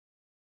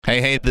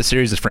Hey, this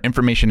series is for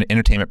information and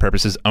entertainment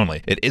purposes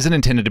only. It isn't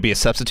intended to be a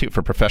substitute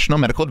for professional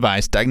medical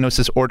advice,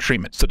 diagnosis, or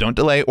treatment, so don't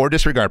delay or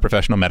disregard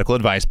professional medical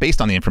advice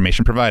based on the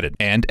information provided.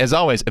 And, as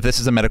always, if this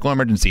is a medical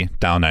emergency,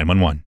 dial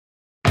 911.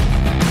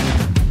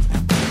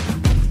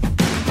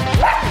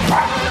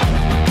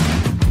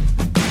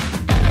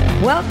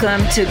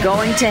 Welcome to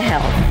Going to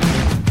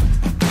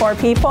Health. For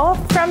people,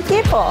 from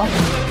people.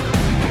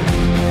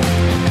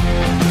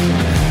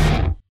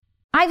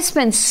 I've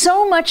spent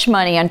so much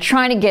money on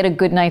trying to get a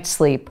good night's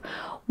sleep.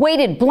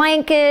 Weighted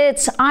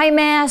blankets, eye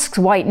masks,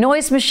 white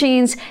noise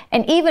machines,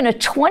 and even a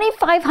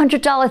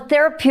 $2,500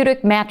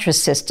 therapeutic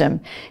mattress system.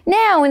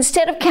 Now,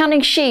 instead of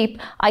counting sheep,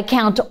 I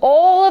count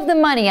all of the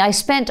money I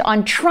spent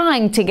on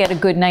trying to get a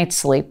good night's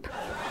sleep.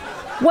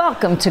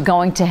 Welcome to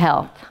Going to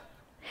Health.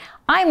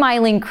 I'm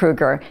Eileen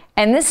Kruger,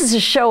 and this is a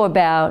show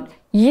about,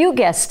 you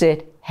guessed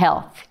it,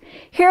 health.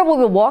 Here we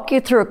will walk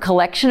you through a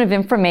collection of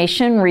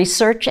information,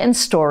 research, and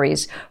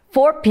stories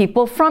for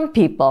people from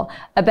people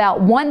about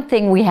one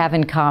thing we have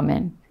in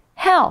common: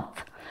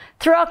 health.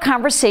 Through our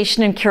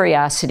conversation and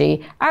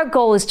curiosity, our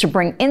goal is to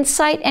bring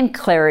insight and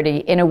clarity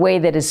in a way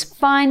that is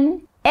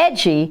fun,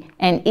 edgy,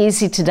 and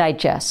easy to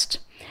digest.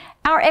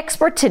 Our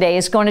expert today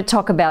is going to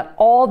talk about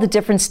all the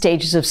different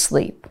stages of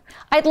sleep.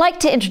 I'd like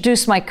to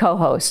introduce my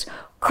co-host,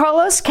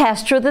 Carlos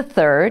Castro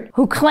III,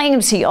 who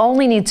claims he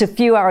only needs a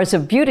few hours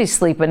of beauty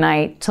sleep a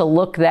night to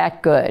look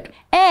that good,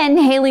 and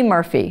Haley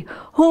Murphy,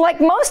 who, like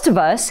most of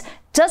us,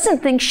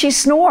 doesn't think she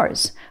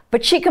snores,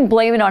 but she can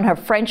blame it on her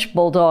French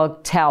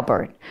bulldog,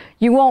 Talbert.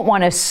 You won't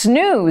want to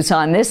snooze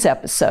on this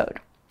episode.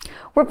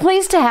 We're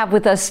pleased to have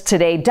with us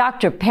today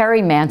Dr.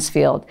 Perry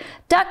Mansfield.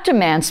 Dr.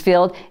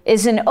 Mansfield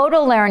is an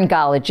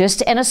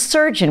otolaryngologist and a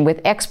surgeon with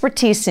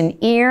expertise in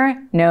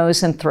ear,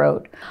 nose, and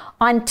throat.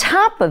 On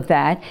top of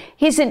that,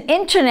 he's an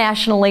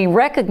internationally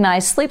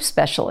recognized sleep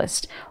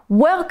specialist.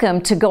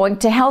 Welcome to Going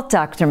to Health,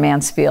 Dr.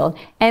 Mansfield,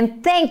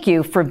 and thank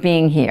you for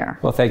being here.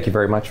 Well, thank you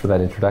very much for that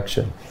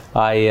introduction.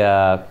 I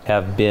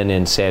have been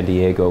in San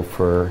Diego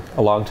for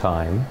a long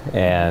time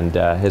and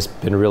has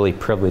been really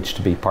privileged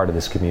to be part of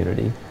this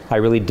community. I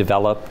really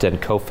developed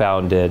and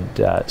co-founded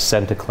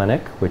Senta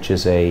Clinic, which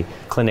is a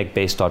clinic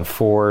based on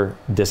 4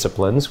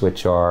 disciplines,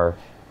 which are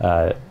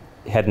head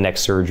and neck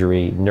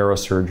surgery,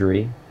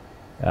 neurosurgery,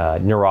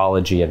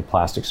 neurology, and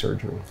plastic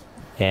surgery.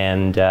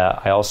 And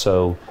I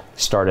also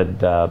started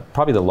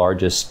probably the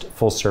largest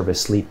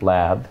full-service sleep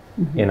lab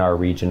in our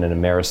region in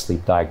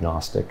AmeriSleep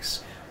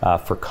Diagnostics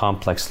for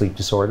complex sleep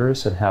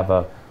disorders, and have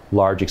a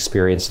large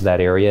experience in that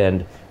area.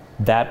 And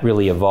that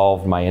really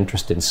evolved my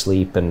interest in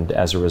sleep, and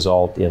as a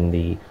result, in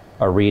the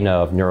arena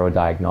of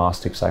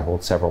neurodiagnostics, I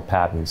hold several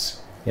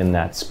patents in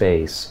that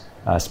space,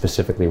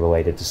 specifically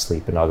related to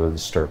sleep and other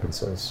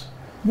disturbances.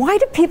 Why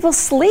do people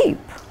sleep?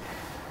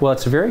 Well,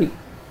 it's a very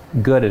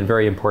good and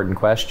very important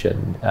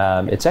question.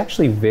 It's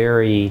actually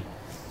very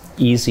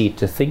easy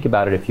to think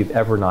about it if you've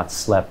ever not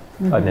slept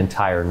an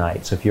entire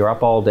night. So if you're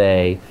up all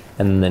day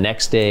and the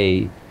next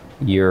day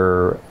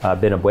you're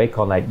been awake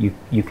all night,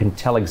 you can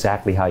tell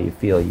exactly how you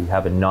feel. You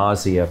have a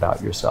nausea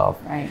about yourself.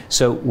 Right.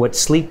 So what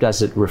sleep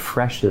does, it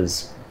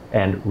refreshes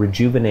and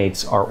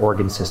rejuvenates our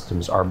organ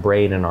systems, our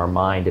brain and our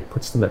mind. It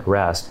puts them at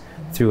rest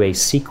through a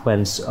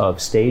sequence of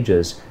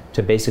stages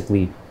to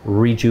basically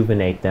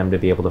rejuvenate them to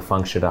be able to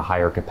function at a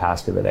higher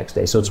capacity the next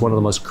day. So it's one of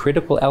the most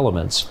critical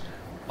elements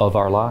of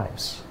our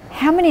lives.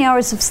 How many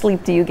hours of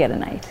sleep do you get a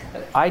night?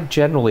 I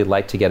generally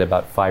like to get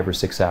about 5 or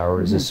 6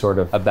 hours, is sort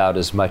of about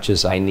as much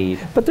as I need.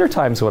 But there are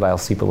times when I'll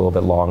sleep a little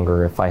bit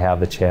longer if I have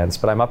the chance.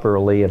 But I'm up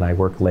early and I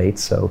work late,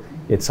 so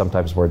it's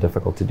sometimes more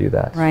difficult to do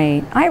that.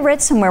 Right. I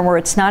read somewhere where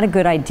it's not a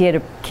good idea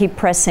to keep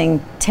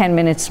pressing 10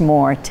 minutes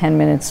more, 10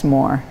 minutes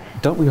more.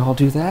 Don't we all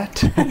do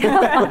that?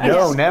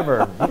 No,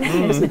 never. 10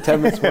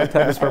 minutes more, 10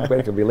 minutes more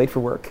break. I'll be late for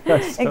work.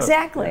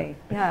 Exactly.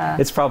 Yeah.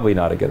 It's probably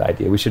not a good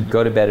idea. We should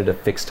go to bed at a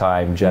fixed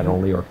time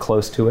generally, or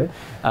close to it.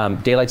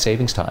 Daylight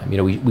savings time. You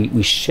know,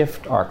 we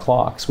shift our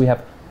clocks. We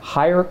have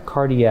higher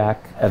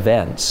cardiac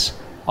events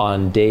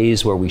on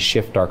days where we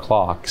shift our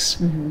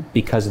clocks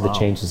because of the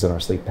changes in our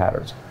sleep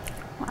patterns.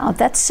 Wow,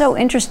 that's so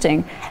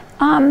interesting.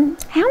 How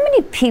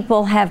many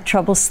people have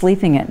trouble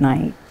sleeping at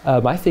night?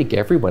 I think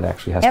everyone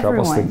actually has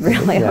trouble sleeping.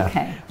 Really? Yeah.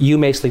 Okay. You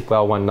may sleep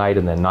well one night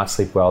and then not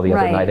sleep well the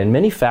other night, and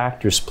many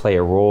factors play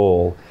a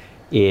role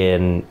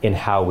in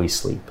how we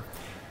sleep.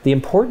 The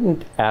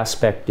important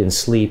aspect in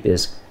sleep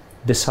is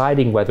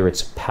deciding whether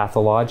it's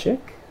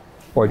pathologic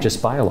or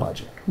just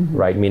biologic,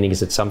 right? Meaning,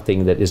 is it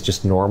something that is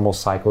just normal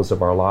cycles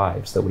of our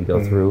lives that we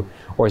go through,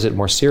 or is it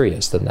more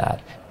serious than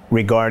that?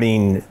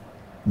 Regarding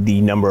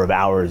the number of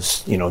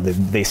hours, you know,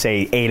 they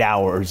say 8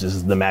 hours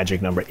is the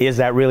magic number. Is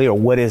that really, or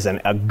what is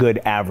a good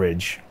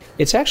average?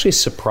 It's actually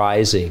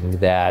surprising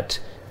that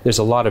there's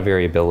a lot of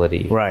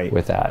variability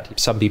with that.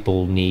 Some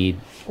people need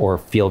or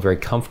feel very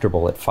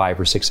comfortable at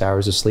 5 or 6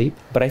 hours of sleep.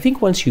 But I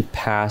think once you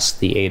pass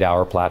the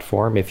 8-hour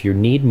platform, if you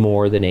need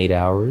more than 8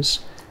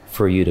 hours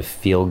for you to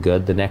feel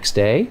good the next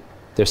day,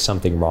 there's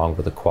something wrong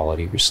with the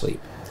quality of your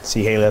sleep.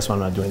 See, Haley, that's why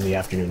I'm not doing the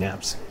afternoon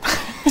naps.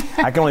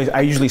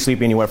 I usually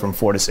sleep anywhere from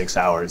 4 to 6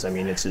 hours. I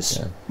mean, it's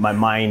just my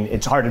mind.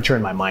 It's hard to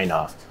turn my mind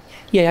off.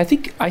 Yeah, I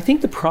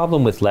think the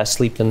problem with less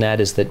sleep than that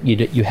is that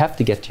you have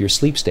to get to your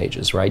sleep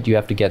stages, right? You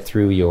have to get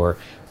through your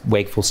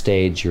wakeful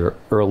stage, your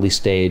early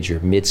stage, your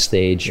mid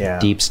stage, your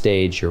deep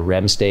stage, your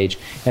REM stage,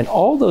 and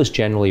all those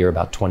generally are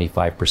about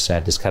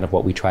 25% is kind of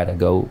what we try to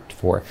go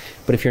for.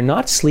 But if you're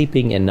not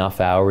sleeping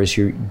enough hours,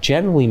 you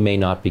generally may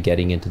not be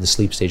getting into the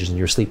sleep stages and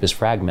your sleep is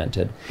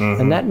fragmented.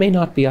 And that may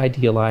not be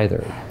ideal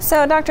either.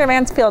 So Dr.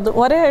 Mansfield,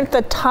 what are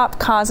the top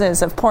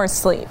causes of poor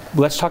sleep?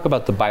 Let's talk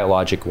about the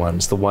biologic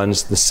ones,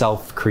 the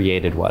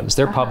self-created ones.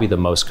 They're probably the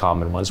most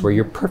common ones where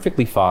you're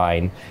perfectly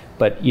fine,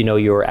 but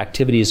your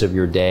activities of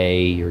your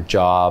day, your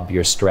job,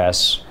 your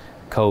stress,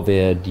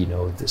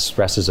 COVID, the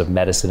stresses of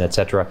medicine,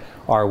 etc.,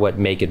 are what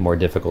make it more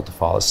difficult to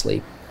fall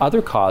asleep.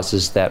 Other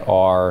causes that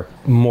are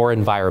more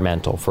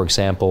environmental, for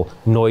example,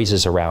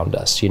 noises around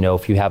us.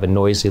 If you have a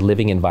noisy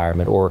living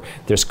environment, or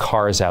there's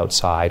cars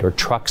outside, or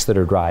trucks that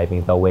are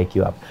driving, they'll wake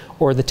you up.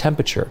 Or the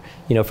temperature.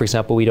 For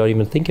example, we don't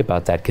even think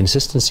about that.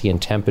 Consistency in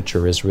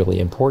temperature is really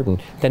important.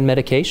 Then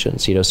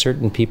medications.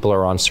 Certain people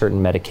are on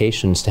certain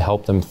medications to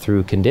help them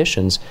through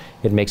conditions.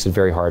 It makes it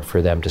very hard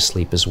for them to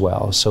sleep as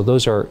well. So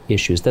those are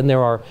issues. Then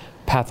there are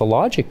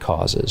pathologic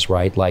causes,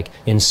 right? Like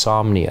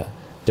insomnia,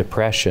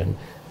 depression.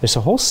 There's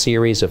a whole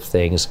series of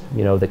things,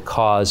 that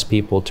cause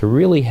people to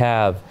really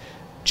have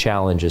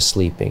challenges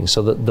sleeping.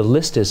 So the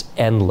list is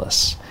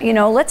endless.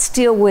 Let's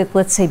deal with,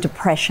 let's say,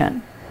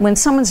 depression. When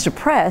someone's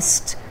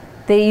depressed,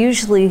 they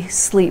usually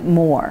sleep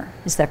more.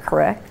 Is that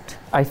correct?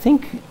 I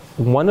think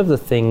one of the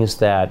things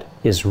that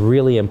is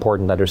really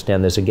important to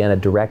understand, there's again a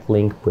direct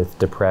link with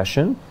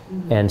depression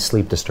and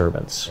sleep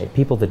disturbance.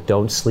 People that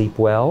don't sleep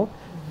well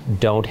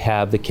don't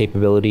have the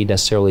capability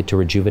necessarily to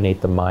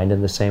rejuvenate the mind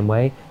in the same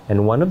way.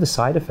 And one of the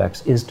side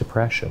effects is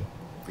depression.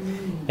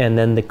 And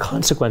then the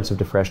consequence of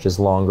depression is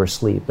longer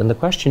sleep. And the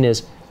question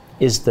is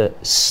the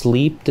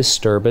sleep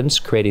disturbance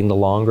creating the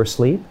longer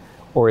sleep?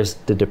 Or is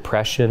the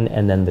depression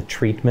and then the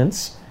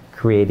treatments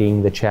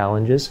creating the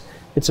challenges?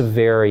 It's a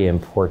very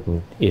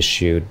important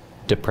issue.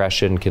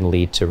 Depression can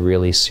lead to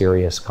really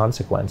serious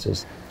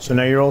consequences. So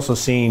now you're also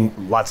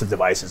seeing lots of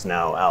devices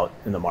now out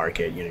in the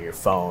market, your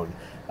phone,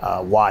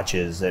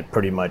 watches that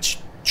pretty much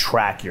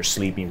track your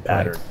sleeping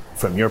pattern. Right.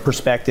 From your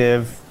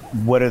perspective,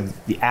 what are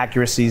the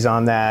accuracies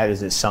on that?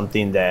 Is it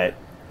something that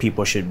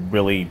people should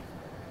really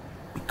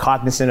be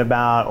cognizant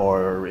about,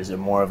 or is it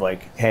more of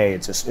like, hey,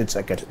 it's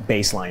like a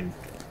baseline?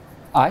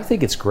 I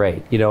think it's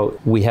great.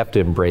 We have to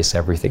embrace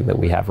everything that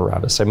we have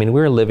around us. I mean,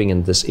 we're living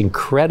in this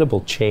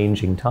incredible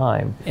changing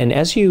time. And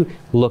as you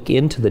look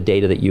into the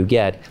data that you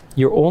get,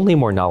 you're only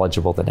more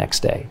knowledgeable the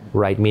next day,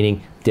 right?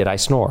 Meaning, did I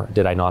snore?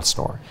 Did I not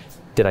snore?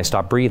 Did I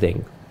stop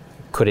breathing?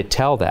 Could it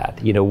tell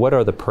that? What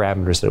are the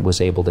parameters that it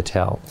was able to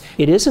tell?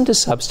 It isn't a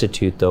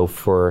substitute, though,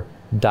 for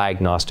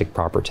diagnostic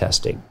proper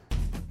testing.